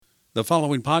The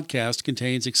following podcast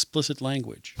contains explicit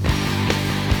language.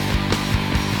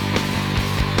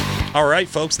 All right,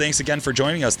 folks, thanks again for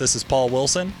joining us. This is Paul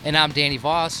Wilson. And I'm Danny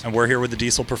Voss. And we're here with the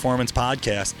Diesel Performance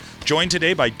Podcast. Joined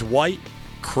today by Dwight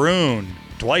Kroon.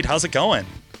 Dwight, how's it going?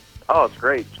 Oh, it's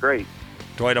great. It's great.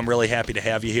 Dwight, I'm really happy to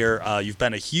have you here. You've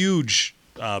been a huge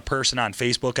person on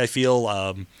Facebook, I feel.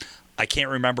 I can't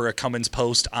remember a Cummins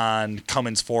post on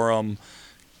Cummins Forum,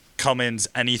 Cummins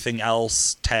anything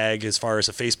else tag as far as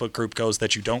a Facebook group goes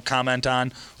that you don't comment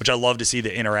on, which I love to see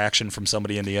the interaction from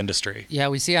somebody in the industry. Yeah,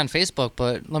 we see on Facebook,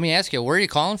 but let me ask you, where are you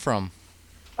calling from?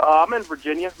 I'm in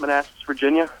Virginia, Manassas,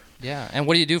 Virginia. Yeah, and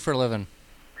what do you do for a living?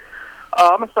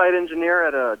 I'm a site engineer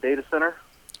at a data center.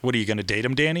 What, are you going to date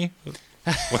him, Danny?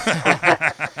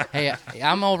 Hey,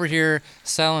 I'm over here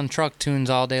selling truck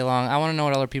tunes all day long. I want to know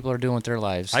what other people are doing with their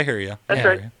lives. I hear you. That's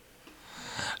right.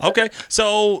 Okay,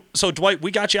 so Dwight, we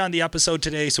got you on the episode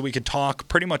today so we could talk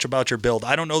pretty much about your build.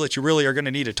 I don't know that you really are going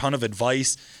to need a ton of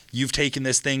advice. You've taken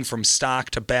this thing from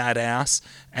stock to badass,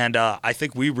 and I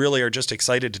think we really are just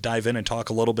excited to dive in and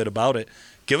talk a little bit about it.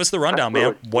 Give us the rundown,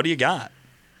 man. What do you got?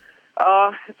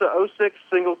 It's a 06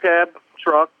 single cab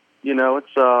truck. You know,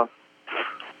 it's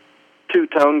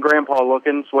two-tone, grandpa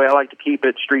looking. It's the way I like to keep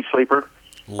it, street sleeper.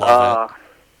 Love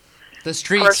it. The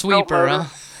street sweeper, huh?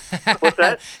 What's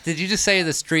that? Did you just say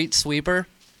the street sweeper?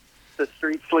 The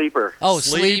street sleeper. Oh,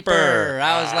 sleeper.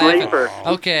 I was laughing. Sleeper.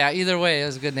 Okay, either way, it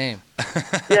was a good name.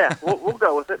 Yeah, we'll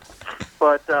go with it.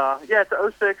 But, yeah, it's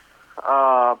a 06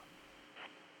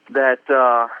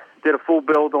 that did a full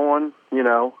build on,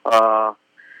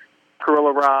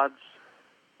 Gorilla rods,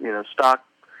 stock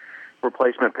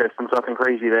replacement pistons, nothing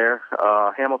crazy there.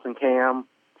 Hamilton cam,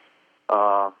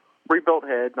 rebuilt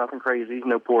head, nothing crazy,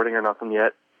 no porting or nothing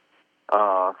yet.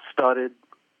 Studded,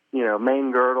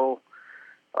 main girdle,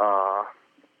 tried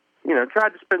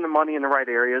to spend the money in the right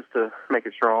areas to make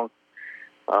it strong.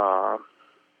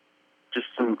 Just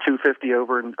some 250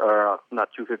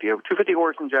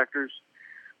 horse injectors.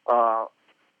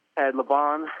 Had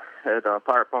Levon at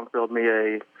Pirate Punk build me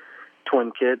a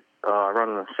twin kit,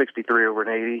 running a 63 over an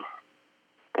 80.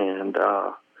 And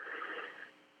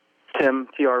Tim,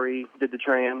 TRE, did the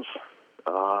trans.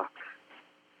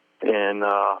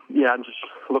 I just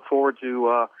look forward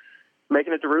to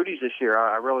making it to Rudy's this year.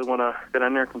 I really want to get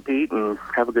in there and compete and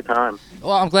have a good time.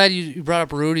 Well, I'm glad you brought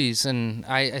up Rudy's, and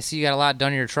I see you got a lot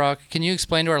done in your truck. Can you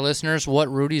explain to our listeners what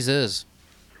Rudy's is?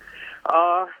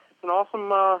 It's an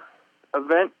awesome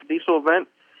event, diesel event.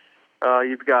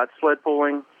 You've got sled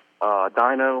pulling,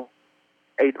 dyno,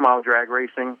 8th mile drag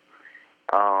racing,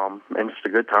 and just a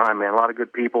good time, man. A lot of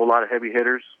good people, a lot of heavy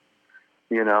hitters,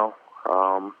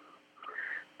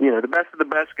 the best of the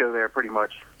best go there pretty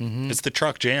much. Mm-hmm. It's the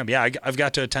truck jam. Yeah, I've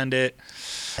got to attend it.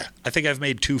 I think I've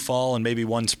made 2 fall and maybe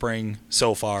 1 spring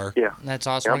so far. Yeah. That's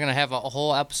awesome. Yep. We're going to have a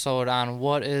whole episode on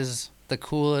what is the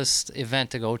coolest event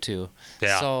to go to.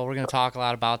 Yeah. So we're going to talk a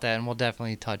lot about that, and we'll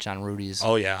definitely touch on Rudy's.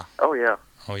 Oh, yeah. Oh, yeah.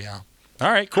 Oh, yeah.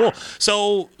 All right, cool.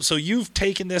 So you've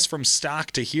taken this from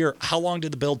stock to here. How long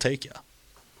did the build take you?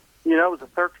 It was a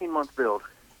 13-month build.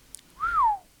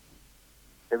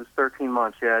 It was 13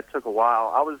 months, yeah. It took a while.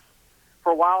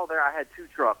 For a while there, I had 2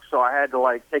 trucks, so I had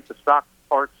to, take the stock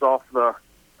parts off the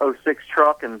 06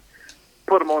 truck and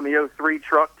put them on the 03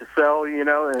 truck to sell, and,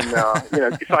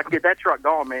 just so I can get that truck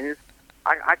going, man.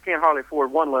 I can't hardly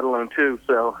afford 1, let alone 2,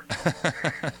 so,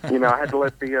 I had to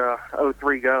let the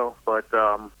 03 go. But,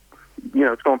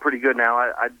 it's going pretty good now.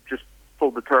 I just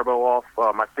pulled the turbo off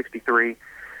my 63,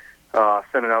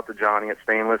 sent it out to Johnny at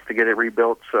Stainless to get it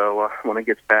rebuilt, so when it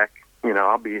gets back,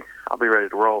 I'll be ready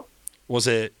to roll. Was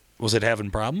it having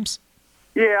problems?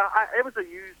 Yeah, it was a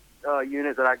used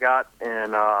unit that I got,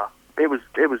 and it was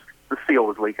the seal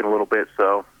was leaking a little bit,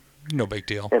 so no big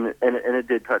deal. And it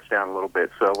did touch down a little bit,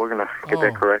 so we're gonna get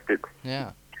that corrected.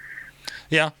 Yeah.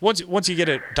 Yeah. Once you get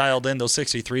it dialed in, those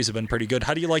 63s have been pretty good.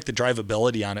 How do you like the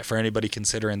drivability on it for anybody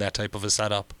considering that type of a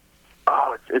setup?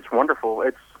 Oh, it's wonderful.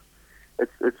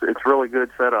 It's really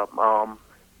good setup.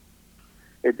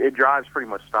 It drives pretty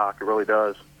much stock. It really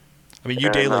does. I mean, you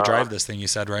daily drive this thing, you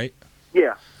said, right?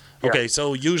 Yeah. Okay,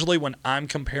 so usually when I'm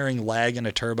comparing lag and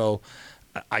a turbo,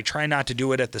 I try not to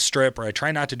do it at the strip, or I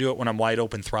try not to do it when I'm wide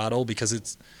open throttle, because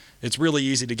it's really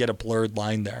easy to get a blurred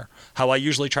line there. How I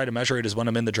usually try to measure it is when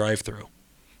I'm in the drive-through.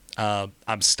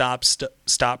 I'm stop,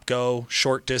 go,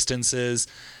 short distances.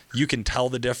 You can tell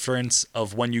the difference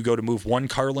of when you go to move 1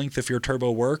 car length if your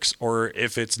turbo works, or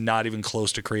if it's not even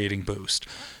close to creating boost.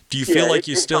 Do you feel like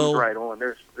you still... comes right on.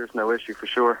 There's no issue for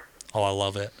sure. Oh, I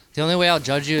love it. The only way I'll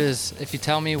judge you is if you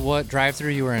tell me what drive-thru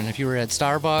you were in. If you were at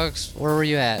Starbucks, where were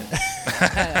you at?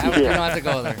 You don't have to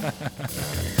go there.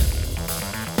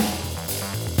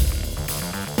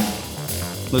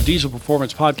 The Diesel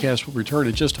Performance Podcast will return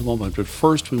in just a moment, but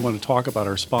first we want to talk about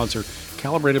our sponsor,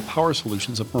 Calibrated Power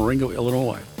Solutions of Marengo,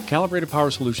 Illinois. Calibrated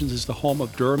Power Solutions is the home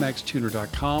of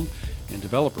DuramaxTuner.com and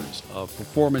developers of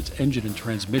performance engine and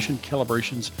transmission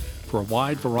calibrations for a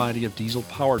wide variety of diesel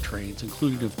powertrains,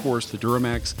 including, of course, the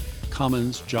Duramax,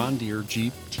 Cummins, John Deere,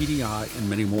 Jeep, TDI, and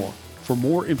many more. For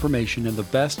more information and the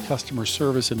best customer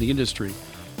service in the industry,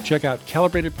 check out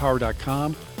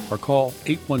calibratedpower.com or call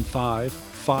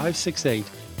 815-568-7920.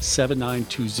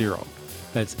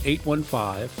 That's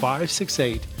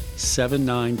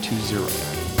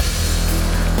 815-568-7920.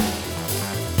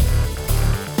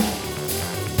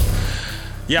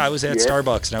 Yeah, I was at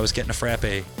Starbucks and I was getting a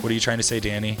frappe. What are you trying to say,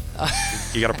 Danny?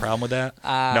 You got a problem with that?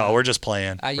 No, we're just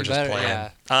playing. We're just playing.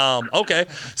 Yeah. Okay.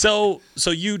 So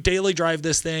you daily drive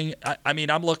this thing. I mean,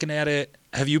 I'm looking at it.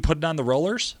 Have you put it on the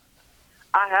rollers?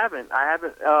 I haven't.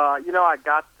 I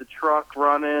got the truck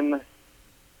running,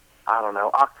 I don't know,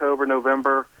 October,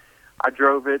 November. I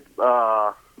drove it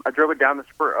down to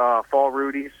Fall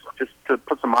Rudy's just to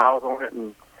put some miles on it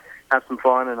and have some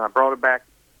fun, and I brought it back,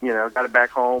 got it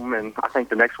back home, and I think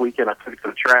the next weekend I took it to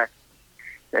the track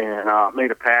and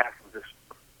made a pass and just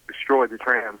destroyed the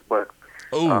trans. But,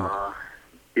 it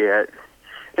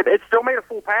still made a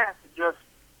full pass. It just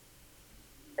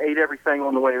ate everything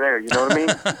on the way there, you know what I mean?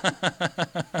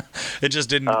 It just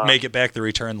didn't make it back the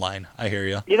return line. I hear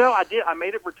you. I did. I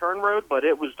made it return road, but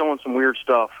it was doing some weird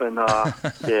stuff, and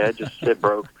it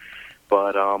broke.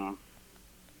 But it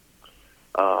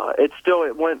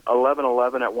went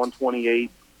 11-11 at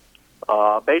 128.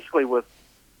 Basically with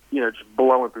just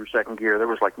blowing through second gear. There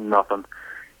was like nothing.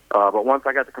 But once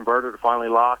I got the converter to finally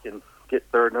lock and get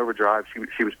third and overdrive,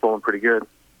 she was pulling pretty good.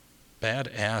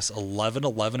 Badass.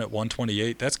 11-11 at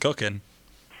 128. That's cooking.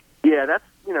 Yeah, that's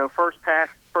first pass,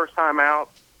 first time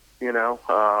out. It'll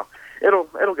go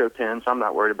 10, so I'm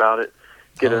not worried about it.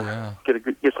 Get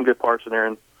some good parts in there,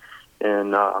 and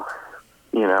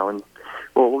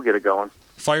we'll get it going.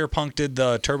 Firepunk did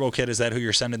the turbo kit. Is that who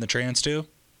you're sending the trans to?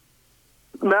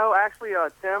 No, actually,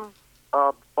 Tim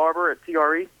Barber at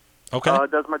TRE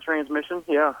does my transmission.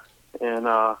 Yeah, and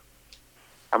I'm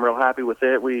real happy with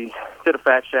it. We did a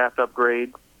fat shaft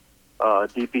upgrade,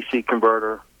 DPC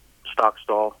converter, stock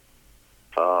stall,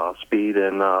 speed,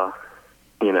 and I'm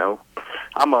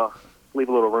leave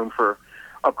a little room for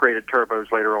upgraded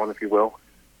turbos later on, if you will.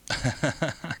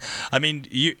 I mean,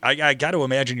 I got to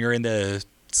imagine you're in the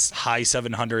high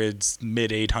 700s,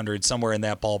 mid 800s, somewhere in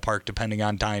that ballpark, depending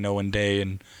on dyno and day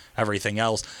and everything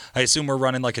else. I assume we're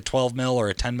running like a 12 mil or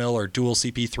a 10 mil or dual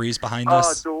CP3s behind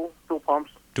this. Dual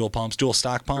pumps. Dual pumps, dual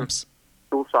stock pumps.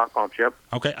 Dual stock pumps. Yep.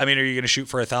 Okay. I mean, are you going to shoot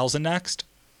for 1,000 next?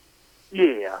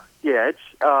 Yeah.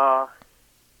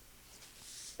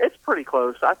 It's pretty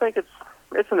close. I think it's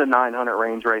in the 900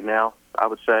 range right now, I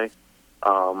would say.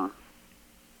 I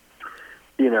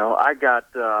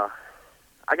got to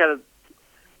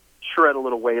shred a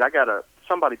little weight.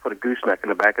 Somebody put a gooseneck in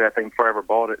the back of that thing before I ever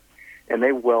bought it, and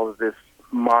they welded this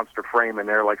monster frame in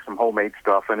there like some homemade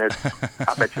stuff, and I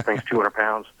bet you thing's 200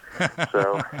 pounds.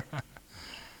 So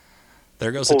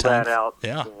there goes pull the 10th. that out,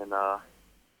 yeah,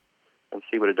 and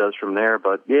see what it does from there.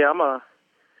 But yeah, I'm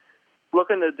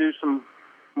looking to do some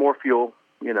more fuel.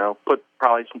 Put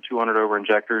probably some 200 over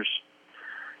injectors.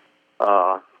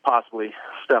 Possibly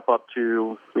step up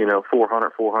to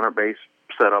 400 base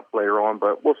setup later on,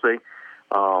 but we'll see.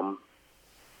 I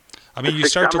mean, you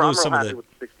start to lose some of the. With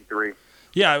the 63.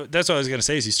 Yeah, that's what I was going to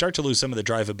say. Is you start to lose some of the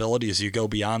drivability as you go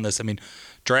beyond this. I mean,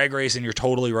 drag racing, you're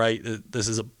totally right. This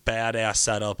is a badass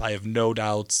setup. I have no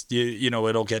doubts.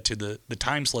 It'll get to the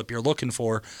time slip you're looking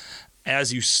for.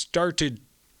 As you start to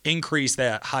increase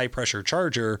that high pressure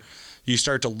charger, you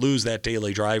start to lose that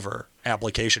daily driver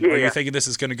application. Yeah. Are you thinking this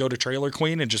is going to go to Trailer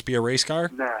Queen and just be a race car?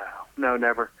 No,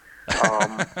 never.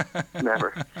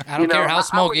 Never. I don't care how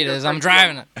smoky it is. I'm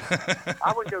driving it.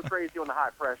 I would go crazy on the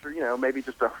high pressure. Maybe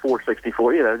just a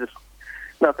 464. Just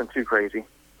nothing too crazy.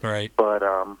 Right. But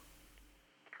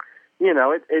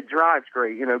it drives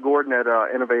great. Gordon at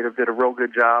Innovative did a real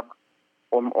good job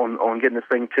on getting this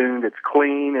thing tuned. It's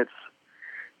clean. It's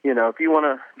if you want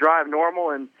to drive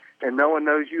normal and no one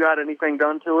knows you got anything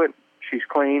done to it, she's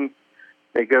clean.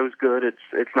 It goes good.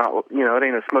 It's not it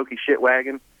ain't a smoky shit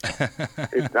wagon.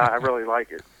 I really like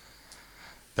it.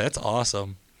 That's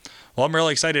awesome. Well, I'm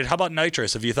really excited. How about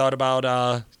nitrous? Have you thought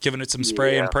about giving it some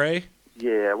spray and pray?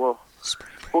 Yeah, we'll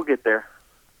get there.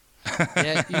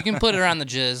 Yeah, you can put her on the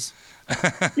jizz.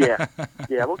 Yeah,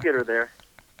 we'll get her there.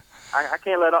 I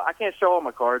can't show all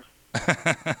my cards.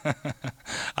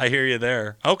 I hear you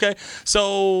there. Okay,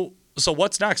 so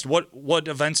what's next? What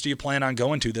events do you plan on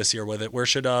going to this year with it? Where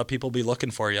should people be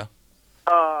looking for you?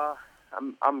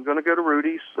 I'm going to go to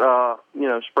Rudy's,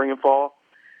 spring and fall.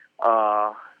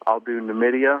 I'll do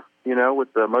Numidia,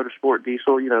 with the Motorsport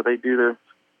Diesel. They do the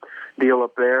deal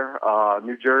up there.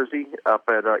 New Jersey, up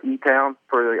at E-Town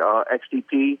for the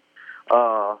XDP.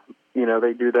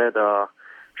 They do that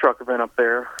truck event up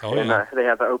there. Oh, and yeah. they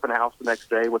have the open house the next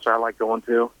day, which I like going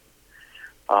to.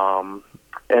 And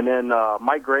then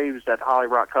Mike Graves at Holly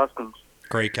Rock Customs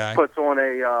Great guy. puts on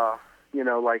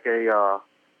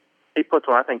he puts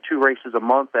on, I think, 2 races a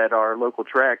month at our local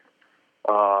track,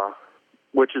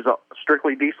 which is a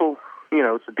strictly diesel.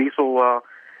 It's a diesel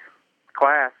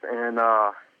class, and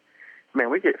man,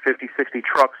 we get 50, 60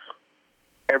 trucks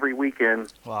every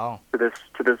weekend Wow. to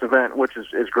this event, which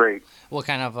is great. What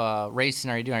kind of racing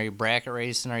are you doing? Are you bracket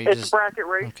racing? Or are you It's just a bracket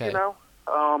race, Okay.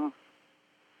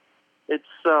 It's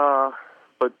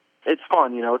but it's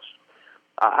fun, It's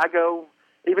I go,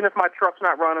 even if my truck's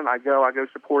not running, I go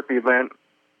support the event.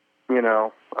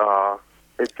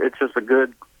 It's just a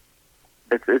good.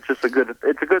 It's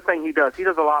a good thing he does. He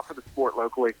does a lot for the sport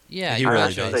locally. Yeah, He you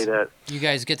really guys- does. Say that. You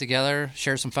guys get together,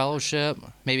 share some fellowship,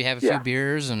 maybe have a Yeah. few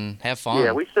beers and have fun.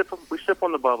 Yeah, we sip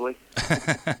on the bubbly.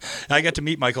 I got to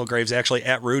meet Michael Graves actually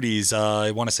at Rudy's,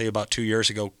 I want to say about 2 years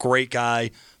ago. Great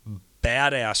guy,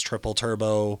 badass triple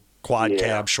turbo, quad Yeah.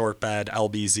 cab, short bed,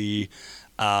 LBZ.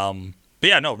 But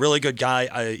yeah, no, really good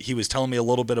guy. He was telling me a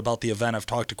little bit about the event. I've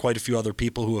talked to quite a few other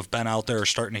people who have been out there or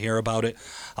starting to hear about it.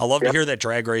 I love to Yep. hear that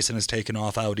drag racing has taken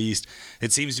off out east.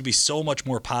 It seems to be so much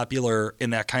more popular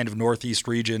in that kind of northeast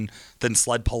region than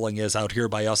sled pulling is out here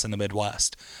by us in the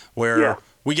Midwest, where Yeah.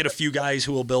 we get a few guys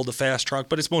who will build a fast truck,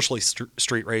 but it's mostly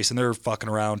street race, and they're fucking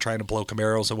around trying to blow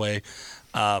Camaros away.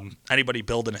 Anybody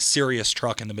building a serious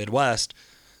truck in the Midwest,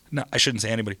 no, I shouldn't say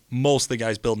anybody. Most of the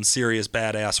guys building serious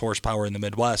badass horsepower in the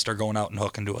Midwest are going out and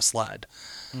hooking to a sled.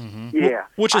 Yeah,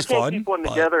 Which is I can't fun, keep one but-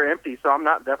 together empty, so I'm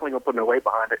not definitely gonna put no weight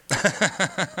behind it.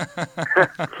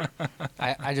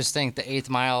 I just think the 8th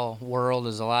mile world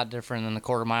is a lot different than the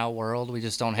quarter mile world. We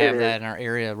just don't have It that is. in our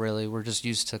area, really. We're just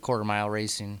used to quarter mile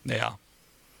racing. Yeah.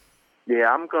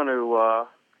 Yeah, I'm going to,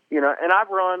 and I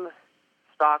run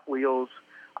stock wheels.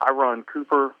 I run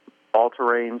Cooper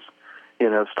all-terrains,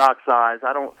 stock size.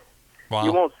 I don't. Wow.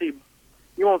 You won't see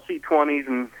 20s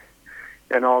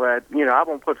and all that. I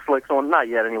won't put slicks on, not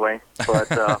yet anyway. But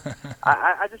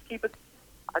I just keep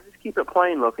it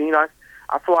plain looking. I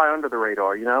fly under the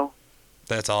radar.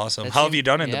 That's awesome. That How have seems- you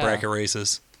done in the yeah. bracket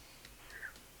races?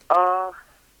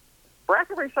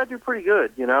 Bracket race, I do pretty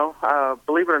good.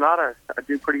 Believe it or not, I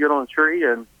do pretty good on the tree,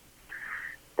 and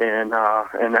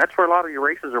that's where a lot of your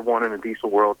races are won in the diesel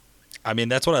world. I mean,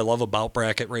 that's what I love about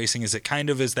bracket racing is it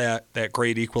kind of is that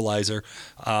great equalizer.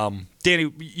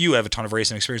 Danny, you have a ton of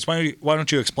racing experience. Why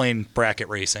don't you explain bracket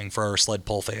racing for our sled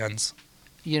pull fans?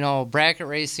 Bracket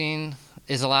racing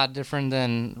is a lot different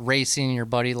than racing your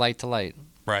buddy light to light.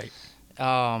 Right.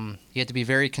 You have to be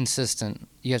very consistent.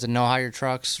 You have to know how your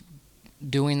truck's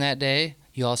doing that day.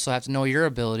 You also have to know your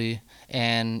ability,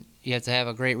 and you have to have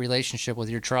a great relationship with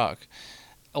your truck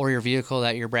or your vehicle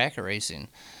that you're bracket racing.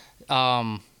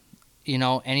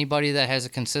 Anybody that has a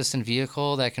consistent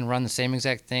vehicle that can run the same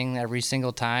exact thing every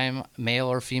single time, male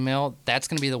or female, that's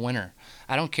going to be the winner.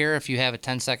 I don't care if you have a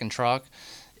 10-second truck.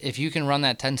 If you can run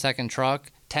that 10-second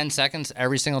truck 10 seconds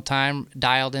every single time,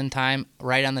 dialed in time,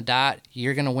 right on the dot,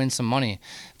 you're going to win some money.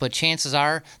 But chances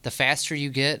are, the faster you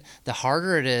get, the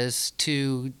harder it is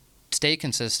to stay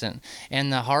consistent,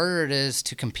 and the harder it is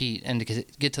to compete and to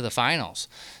get to the finals.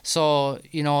 So,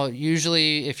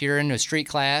 usually if you're in a street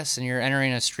class and you're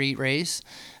entering a street race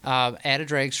at a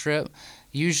drag strip,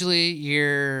 usually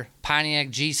your Pontiac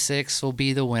G6 will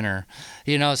be the winner.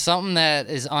 Something that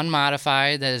is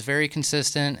unmodified, that is very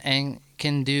consistent and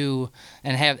can do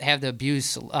and have the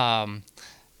abuse Of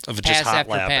just pass hot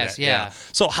after lap. pass, yeah.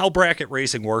 So how bracket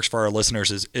racing works for our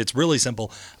listeners is it's really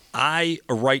simple. I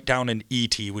write down an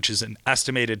ET, which is an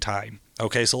estimated time.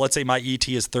 Okay, so let's say my ET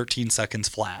is 13 seconds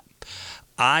flat.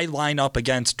 I line up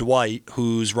against Dwight,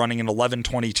 who's running an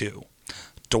 11:22.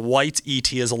 Dwight's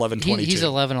ET is 11:22. He's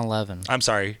 11:11. I'm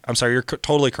sorry. You're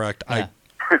totally correct. Yeah.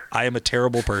 I am a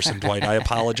terrible person, Dwight. I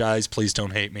apologize. Please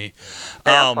don't hate me.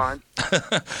 Yeah, fine.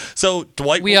 So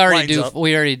Dwight We already lines do. up.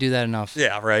 We already do that enough.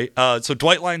 Yeah, right. So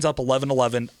Dwight lines up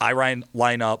 11:11. I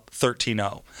line up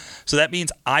 13:0. So that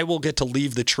means I will get to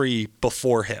leave the tree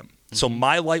before him. So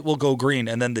my light will go green,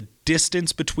 and then the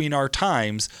distance between our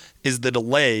times is the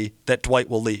delay that Dwight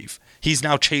will leave. He's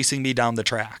now chasing me down the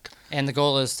track. And the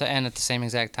goal is to end at the same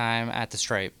exact time at the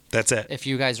stripe. That's it. If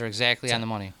you guys are exactly on the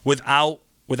money.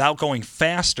 Without going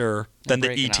faster than the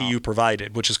breaking ETU out.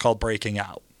 provided, which is called breaking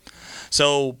out.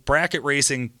 So bracket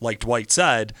racing, like Dwight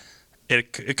said,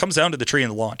 it comes down to the tree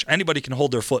and the launch. Anybody can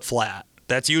hold their foot flat.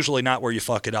 That's usually not where you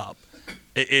fuck it up.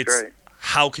 It's Right.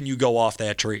 how can you go off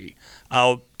that tree?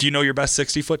 Do you know your best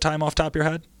 60-foot time off the top of your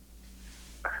head?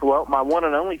 Well, my one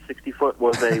and only 60-foot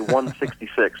was a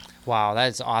 166. Wow,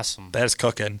 that's awesome. That's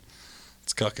cooking.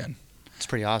 It's cooking. It's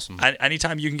pretty awesome.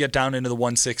 Anytime you can get down into the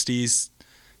 160s,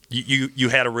 you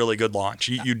had a really good launch.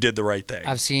 You did the right thing.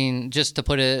 I've seen, just to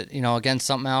put it, against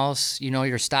something else,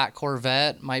 your stock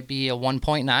Corvette might be a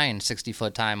 1.9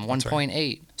 60-foot time,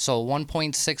 1.8. So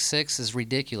 1.66 is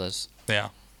ridiculous. Yeah.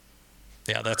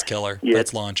 Yeah, that's killer. Yeah,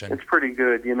 That's launching. It's pretty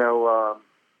good, and my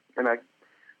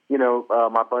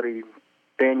buddy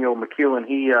Daniel McEwen,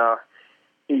 he's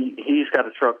got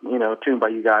a truck, tuned by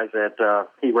you guys that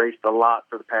he raced a lot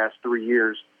for the past 3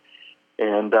 years,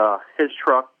 and his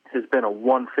truck has been a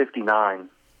 159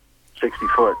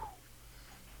 60-foot.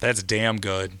 That's damn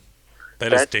good.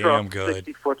 That is damn good.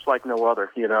 60 foot's like no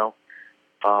other, and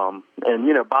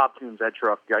Bob tunes that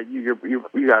truck. You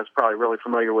guys are probably really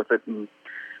familiar with it, and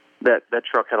that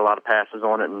truck had a lot of passes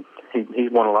on it, and he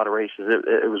won a lot of races.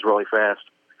 It was really fast,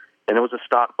 and it was a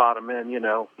stock bottom end,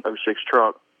 06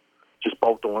 truck, just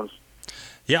bolt-ons.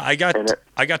 Yeah, I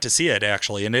got to see it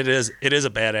actually, and it is a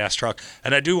badass truck.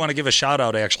 And I do want to give a shout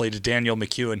out actually to Daniel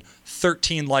McEwen.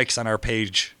 13 likes on our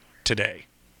page today.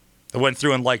 I went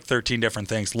through and liked 13 different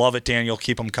things. Love it, Daniel.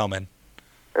 Keep them coming.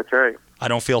 That's right. I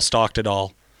don't feel stalked at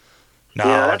all. No,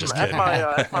 yeah, just kidding.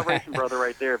 That's my racing brother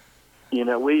right there.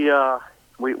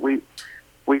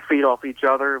 We feed off each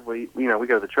other. We go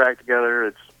to the track together.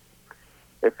 It's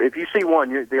if you see one,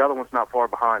 the other one's not far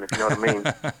behind, if you know what I mean.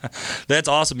 That's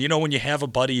awesome. When you have a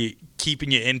buddy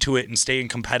keeping you into it and staying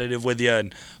competitive with you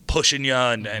and pushing you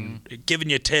and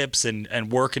giving you tips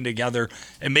and working together,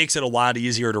 it makes it a lot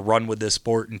easier to run with this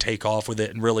sport and take off with it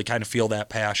and really kind of feel that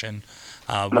passion.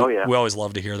 We always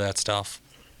love to hear that stuff.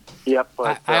 Yep.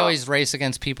 But, I always race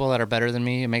against people that are better than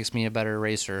me. It makes me a better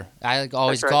racer. I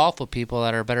always golf with people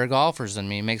that are better golfers than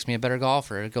me. It makes me a better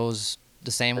golfer. It goes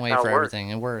the same way for everything.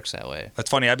 It works that way. That's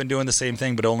funny. I've been doing the same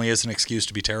thing, but only as an excuse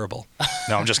to be terrible.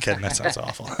 No, I'm just kidding. That sounds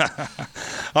awful.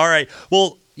 All right.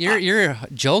 Well, your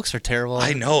jokes are terrible.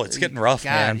 I know. It's getting rough, God,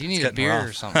 man. You need a beer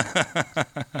or something.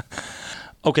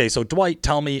 Okay, so Dwight,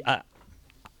 tell me,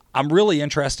 I'm really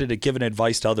interested in giving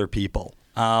advice to other people.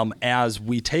 As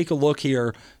we take a look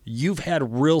here, you've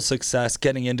had real success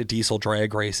getting into diesel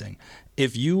drag racing.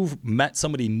 If you've met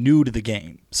somebody new to the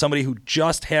game, somebody who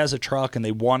just has a truck and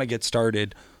they want to get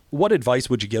started, what advice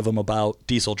would you give them about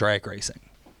diesel drag racing?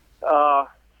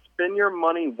 Spend your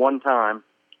money one time.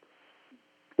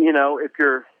 If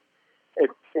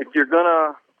you're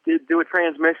gonna do a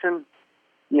transmission,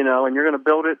 and you're gonna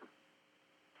build it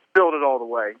all the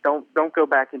way. Don't go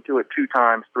back into it 2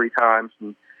 times, 3 times,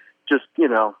 and just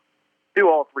do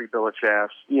all 3 billet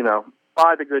shafts.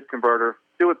 Buy the good converter.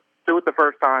 Do it the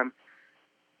first time.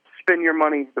 Spend your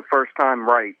money the first time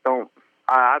right.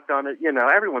 I've done it.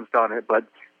 Everyone's done it, but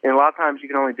a lot of times you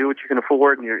can only do what you can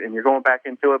afford, and you're going back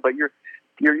into it. But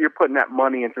you're putting that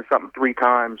money into something 3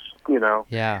 times.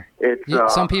 Yeah.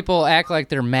 It's some people act like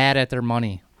they're mad at their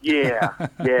money. Yeah.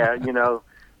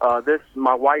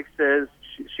 My wife says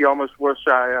she almost wish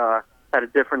I had a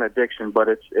different addiction, but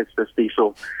it's this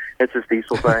diesel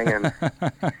thing,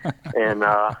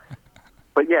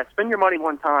 but yeah, spend your money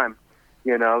one time.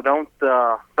 Don't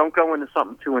go into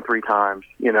something 2 and 3 times.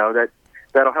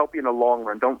 That'll help you in the long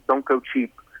run. Don't go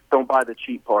cheap. Don't buy the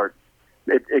cheap part.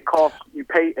 It costs. You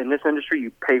pay in this industry.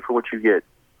 You pay for what you get.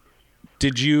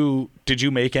 Did you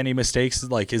make any mistakes?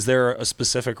 Like, is there a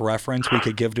specific reference we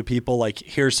could give to people? Like,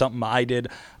 here's something I did.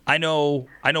 I know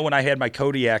when I had my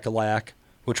Kodiak Alac,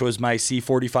 which was my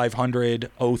C4500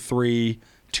 03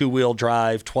 2-wheel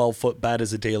drive 12-foot bed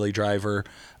as a daily driver.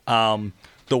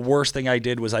 The worst thing I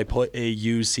did was I put a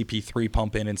used CP3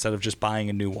 pump in instead of just buying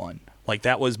a new one. Like,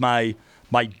 that was my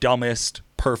dumbest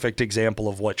perfect example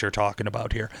of what you're talking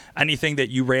about here. Anything that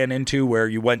you ran into where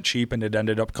you went cheap and it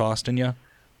ended up costing you?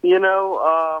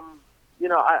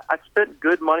 I spent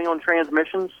good money on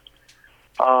transmissions,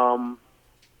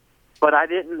 but I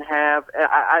didn't have.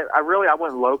 I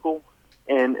went local,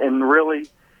 and really,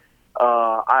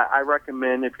 I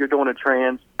recommend if you're doing a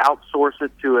trans, outsource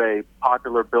it to a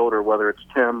popular builder, whether it's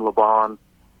Tim, Levon,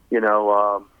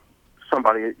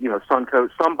 somebody, Suncoat,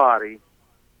 somebody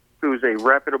who's a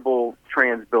reputable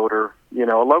trans builder.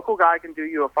 A local guy can do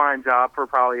you a fine job for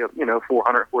probably a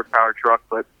 400 horsepower truck,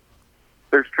 but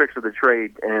there's tricks of the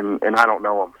trade, and I don't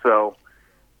know them. So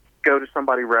go to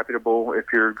somebody reputable if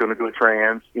you're going to do a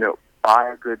trans.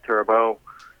 Buy a good turbo,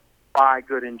 buy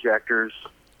good injectors.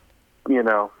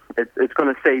 It's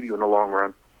going to save you in the long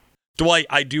run. Dwight,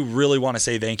 I do really want to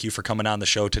say thank you for coming on the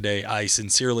show today. I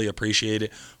sincerely appreciate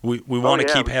it. We want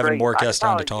to keep having more guests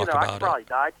on to talk about it. I could probably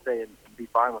die today and be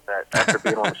fine with that after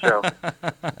being on the show.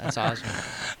 That's awesome.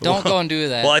 Don't go and do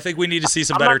that. Well, I think we need to see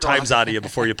some better times out of you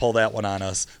before you pull that one on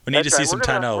us. We need to see some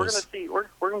 10-0s. We're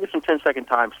going to get some 10-second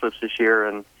time slips this year,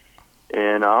 and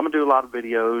I'm going to do a lot of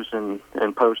videos and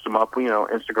post them up,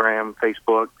 Instagram,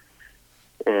 Facebook,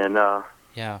 and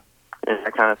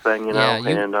that kind of thing,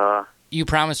 you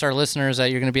promised our listeners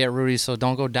that you're going to be at Rudy's, so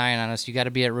don't go dying on us. You got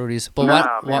to be at Rudy's. But man,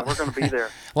 we're going to be there.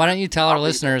 Why don't you tell our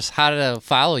listeners how to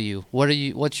follow you?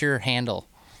 What's your handle?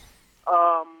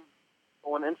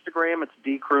 On Instagram, it's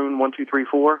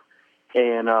dcroon1234,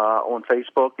 and on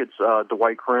Facebook, it's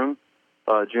Dwight Kroon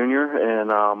Jr.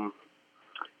 And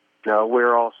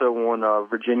we're also on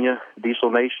Virginia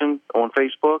Diesel Nation on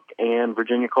Facebook and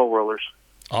Virginia Coal Rollers.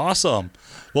 Awesome.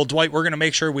 Well, Dwight, we're going to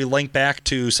make sure we link back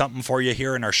to something for you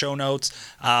here in our show notes.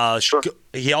 Sure.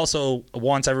 He also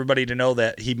wants everybody to know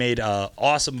that he made an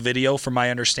awesome video, from my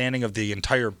understanding, of the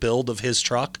entire build of his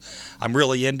truck. I'm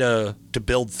really into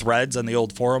build threads on the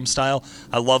old forum style.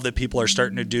 I love that people are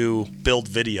starting to do build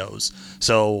videos.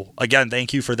 So, again,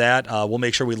 thank you for that. We'll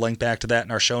make sure we link back to that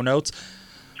in our show notes.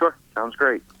 Sure. Sounds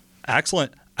great.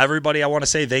 Excellent. Everybody, I want to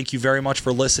say thank you very much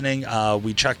for listening.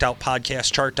 We checked out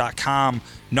podcastchart.com,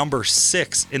 number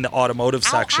 6 in the automotive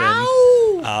section.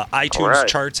 iTunes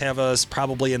charts have us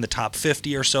probably in the top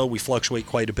 50 or so. We fluctuate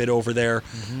quite a bit over there.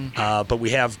 But we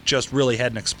have just really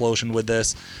had an explosion with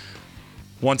this.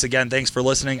 Once again, thanks for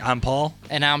listening. I'm Paul.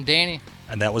 And I'm Danny.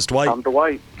 And that was Dwight. I'm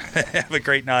Dwight. Have a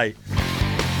great night.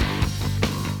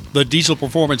 The Diesel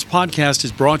Performance Podcast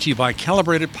is brought to you by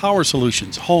Calibrated Power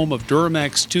Solutions, home of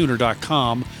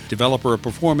DuramaxTuner.com, developer of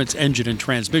performance engine and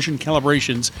transmission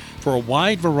calibrations for a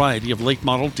wide variety of late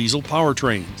model diesel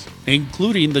powertrains,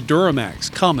 including the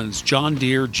Duramax, Cummins, John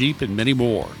Deere, Jeep, and many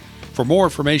more. For more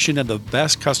information and the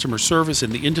best customer service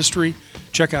in the industry,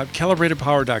 check out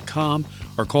calibratedpower.com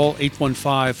or call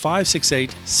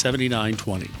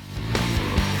 815-568-7920.